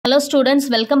Hello students,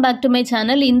 welcome back to my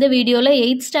channel. In the video la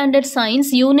 8th standard science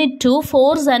unit 2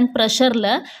 force and pressure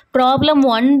la problem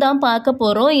 1 தான் பார்க்க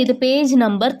போறோம். இது page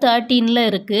number 13 ல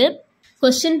இருக்கு.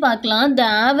 Question பார்க்கலாம். The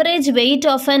average weight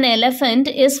of an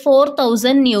elephant is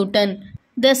 4000 Newton.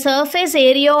 The surface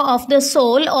area of the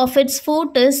sole of its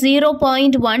foot is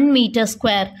 0.1 meter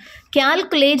square.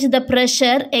 Calculate the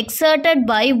pressure exerted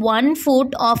by 1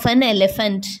 foot of an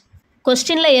elephant.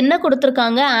 கொஸ்டின்ல என்ன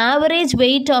கொடுத்துருக்காங்க, average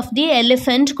weight of the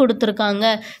elephant கொடுத்துருக்காங்க.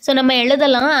 So நம்ம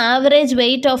எழுதலாம், average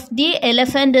weight of the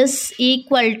elephant is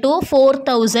equal to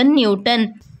 4000 Newton.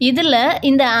 இதில்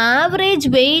இந்த average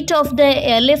weight of the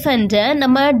எலிஃபெண்ட்டை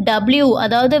நம்ம W,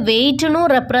 அதாவது வெயிட்னு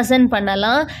ரெப்ரசன்ட்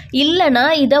பண்ணலாம், இல்லைனா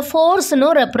இதை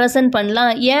ஃபோர்ஸ்னு ரெப்ரசன்ட்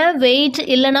பண்ணலாம். ஏன் வெயிட்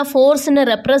இல்லைனா ஃபோர்ஸ்னு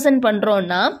ரெப்ரசன்ட்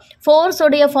பண்ணுறோன்னா,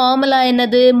 ஃபோர்ஸுடைய ஃபார்முலா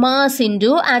என்னது, மாஸ்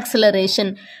இன்டு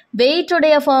ஆக்சலரேஷன்.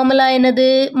 வெயிட்டுடைய ஃபார்முலா என்னது,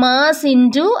 mass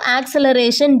into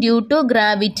acceleration due to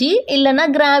gravity இல்லைனா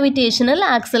கிராவிடேஷனல்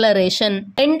ஆக்சலரேஷன்.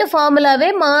 ரெண்டு ஃபார்முலாவே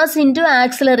மாஸ் இன்டு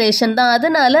ஆக்சலரேஷன் தான்.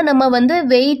 அதனால நம்ம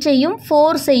வெயிட்டையும்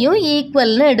ஃபோர்ஸையும்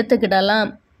ஈக்குவல்னு எடுத்துக்கிடலாம்.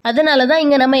 அதனால தான்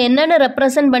இங்கே நம்ம என்னென்ன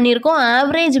ரெப்ரசன்ட் பண்ணியிருக்கோம்,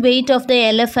 ஆவரேஜ் வெயிட் ஆஃப் த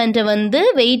எலிஃபெண்ட்டை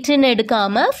வெயிட்னு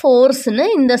எடுக்காமல் ஃபோர்ஸ்னு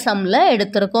இந்த சம்மில்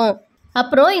எடுத்திருக்கோம்.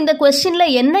 அப்புறம் இந்த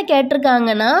கொஸ்டினில் என்ன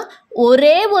கேட்டிருக்காங்கன்னா,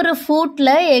 ஒரே ஒரு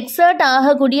ஃபுட்டில் எக்ஸர்ட்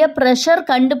ஆகக்கூடிய ப்ரெஷர்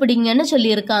கண்டுபிடிங்கன்னு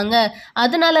சொல்லியிருக்காங்க.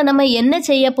 அதனால நம்ம என்ன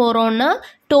செய்ய போகிறோம்னா,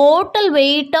 டோட்டல்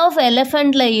வெயிட் ஆஃப்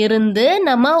எலிஃபெண்ட்டில் இருந்து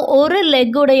நம்ம ஒரு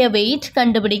லெக்குடைய வெயிட்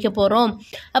கண்டுபிடிக்க போகிறோம்.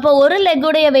 அப்போ ஒரு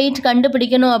லெக்குடைய வெயிட்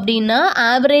கண்டுபிடிக்கணும் அப்படின்னா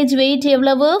ஆவரேஜ் வெயிட்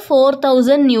எவ்வளவு,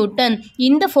 4000 நியூட்டன்.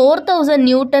 இந்த 4000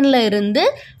 நியூட்டனில் இருந்து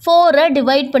 4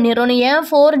 டிவைட் பண்ணிடுறோம். ஏன்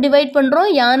 4 டிவைட்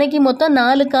பண்ணுறோம், யானைக்கு மொத்தம்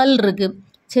 4 கால் இருக்குது,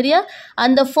 சரியா?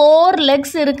 அந்த 4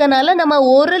 லெக்ஸ் இருக்கனால நம்ம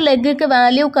ஒரு லெக்குக்கு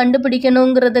வேல்யூ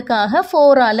கண்டுபிடிக்கணுங்கிறதுக்காக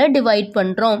 4ஆல் டிவைட்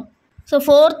பண்ணுறோம். ஸோ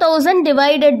 4000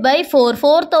 டிவைடட் பை 4,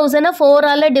 4000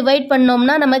 4ஆல் டிவைட்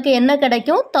பண்ணோம்னா நமக்கு என்ன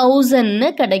கிடைக்கும்,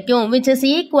 1000 கிடைக்கும், which is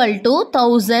equal to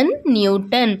 1000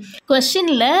 Newton.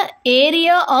 கொஸ்டினில்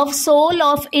area of soul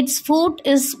of it's food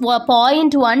is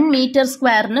 0.1 metre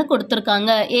ஸ்கொயர்னு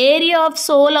கொடுத்துருக்காங்க. Area of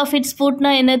soul of it's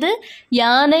ஃபுட்னா என்னது,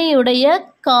 யானையுடைய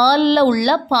காலில் உள்ள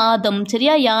பாதம்,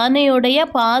 சரியா? யானையுடைய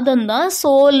பாதம் தான்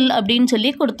சோல் அப்படின்னு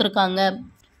சொல்லி கொடுத்துருக்காங்க.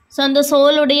 ஸோ அந்த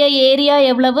சோலுடைய ஏரியா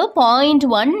எவ்வளவு,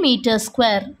 0.1 மீட்டர்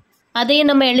ஸ்கொயர். அதையும்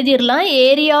நம்ம எழுதிடலாம்,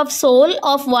 area of soul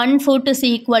of 1 food is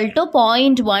equal to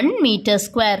 0.1 metre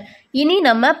square. இனி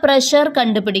நம்ம ப்ரெஷர்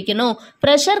கண்டுபிடிக்கணும்.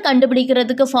 ப்ரெஷர்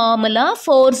கண்டுபிடிக்கிறதுக்கு ஃபார்முலா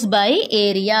ஃபோர்ஸ் பை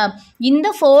ஏரியா. இந்த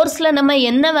ஃபோர்ஸில் நம்ம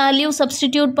என்ன வேல்யூ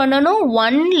சப்ஸ்டிடியூட் பண்ணணும்,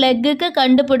 1 லெக்குக்கு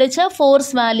கண்டுபிடிச்ச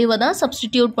ஃபோர்ஸ் வேல்யூவை தான்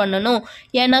சப்ஸ்டிடியூட் பண்ணணும்.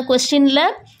 ஏன்னா கொஸ்டினில்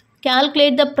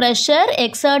calculate the pressure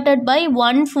exerted by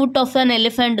 1 foot of an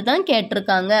elephant தான்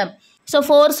கேட்டிருக்காங்க. ஸோ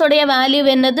ஃபோர்ஸோடைய வேல்யூ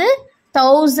என்னது,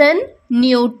 1000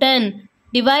 நியூட்டன்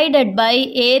டிவைடட் பை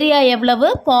ஏரியா எவ்வளவு,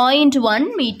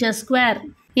 0.1 மீட்டர் ஸ்கொயர்.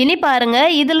 இனி பாருங்க,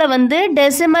 இதில்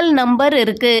டெசிமல் நம்பர்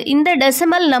இருக்குது. இந்த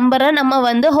டெசிமல் நம்பரை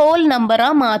நம்ம ஹோல்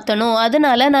நம்பராக மாற்றணும்.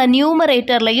 அதனால நான்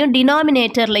நியூமரேட்டர்லையும்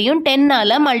டினாமினேட்டர்லையும்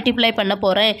 10ஆல் மல்டிப்ளை பண்ண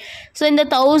போகிறேன். ஸோ இந்த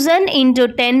 1000 into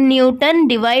 10 Newton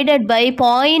divided by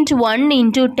 0.1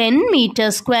 into 10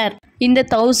 metre square. இந்த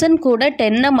 1000 கூட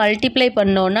 10 மல்டிப்ளை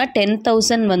பண்ணோன்னா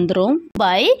 10,000 வந்துடும்.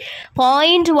 பை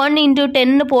 0.1 இன்ட்டு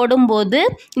 10 போடும்போது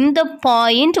இந்த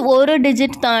பாயிண்ட் ஒரு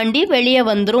டிஜிட் தாண்டி வெளியே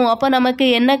வந்துடும். அப்போ நமக்கு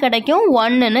என்ன கிடைக்கும்,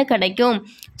 1ன்னு கிடைக்கும்.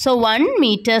 So 1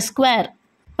 metre square.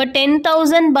 இப்போ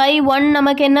 10,000 பை 1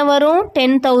 நமக்கு என்ன வரும்,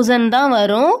 10,000 தான்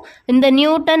வரும். இந்த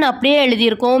நியூட்டன் அப்படியே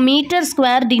எழுதியிருக்கோம். மீட்டர்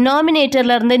ஸ்கொயர்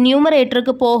டினாமினேட்டர்லேருந்து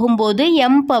நியூமரேட்டருக்கு போகும்போது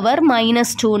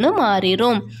m⁻²ன்னு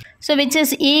மாறிடும். So which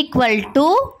is equal to,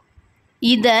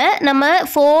 இதை நம்ம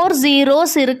 4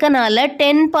 zeros இருக்கனால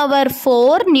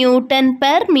 10⁴ நியூட்டன்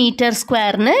பெர் மீட்டர்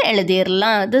ஸ்கொயர்னு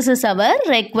எழுதிடலாம். This is our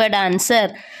required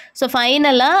answer. So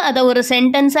ஃபைனலாக அதை ஒரு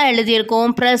சென்டென்ஸாக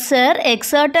எழுதியிருக்கோம். Pressure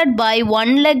exerted by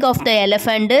 1 leg of the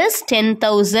elephant is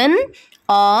 10,000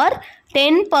 R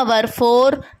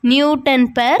 10⁴ Newton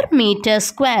per metre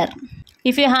square.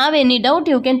 If you have any doubt,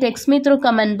 you can text me through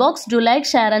comment box. Do like,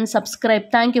 share and subscribe.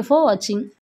 Thank you for watching.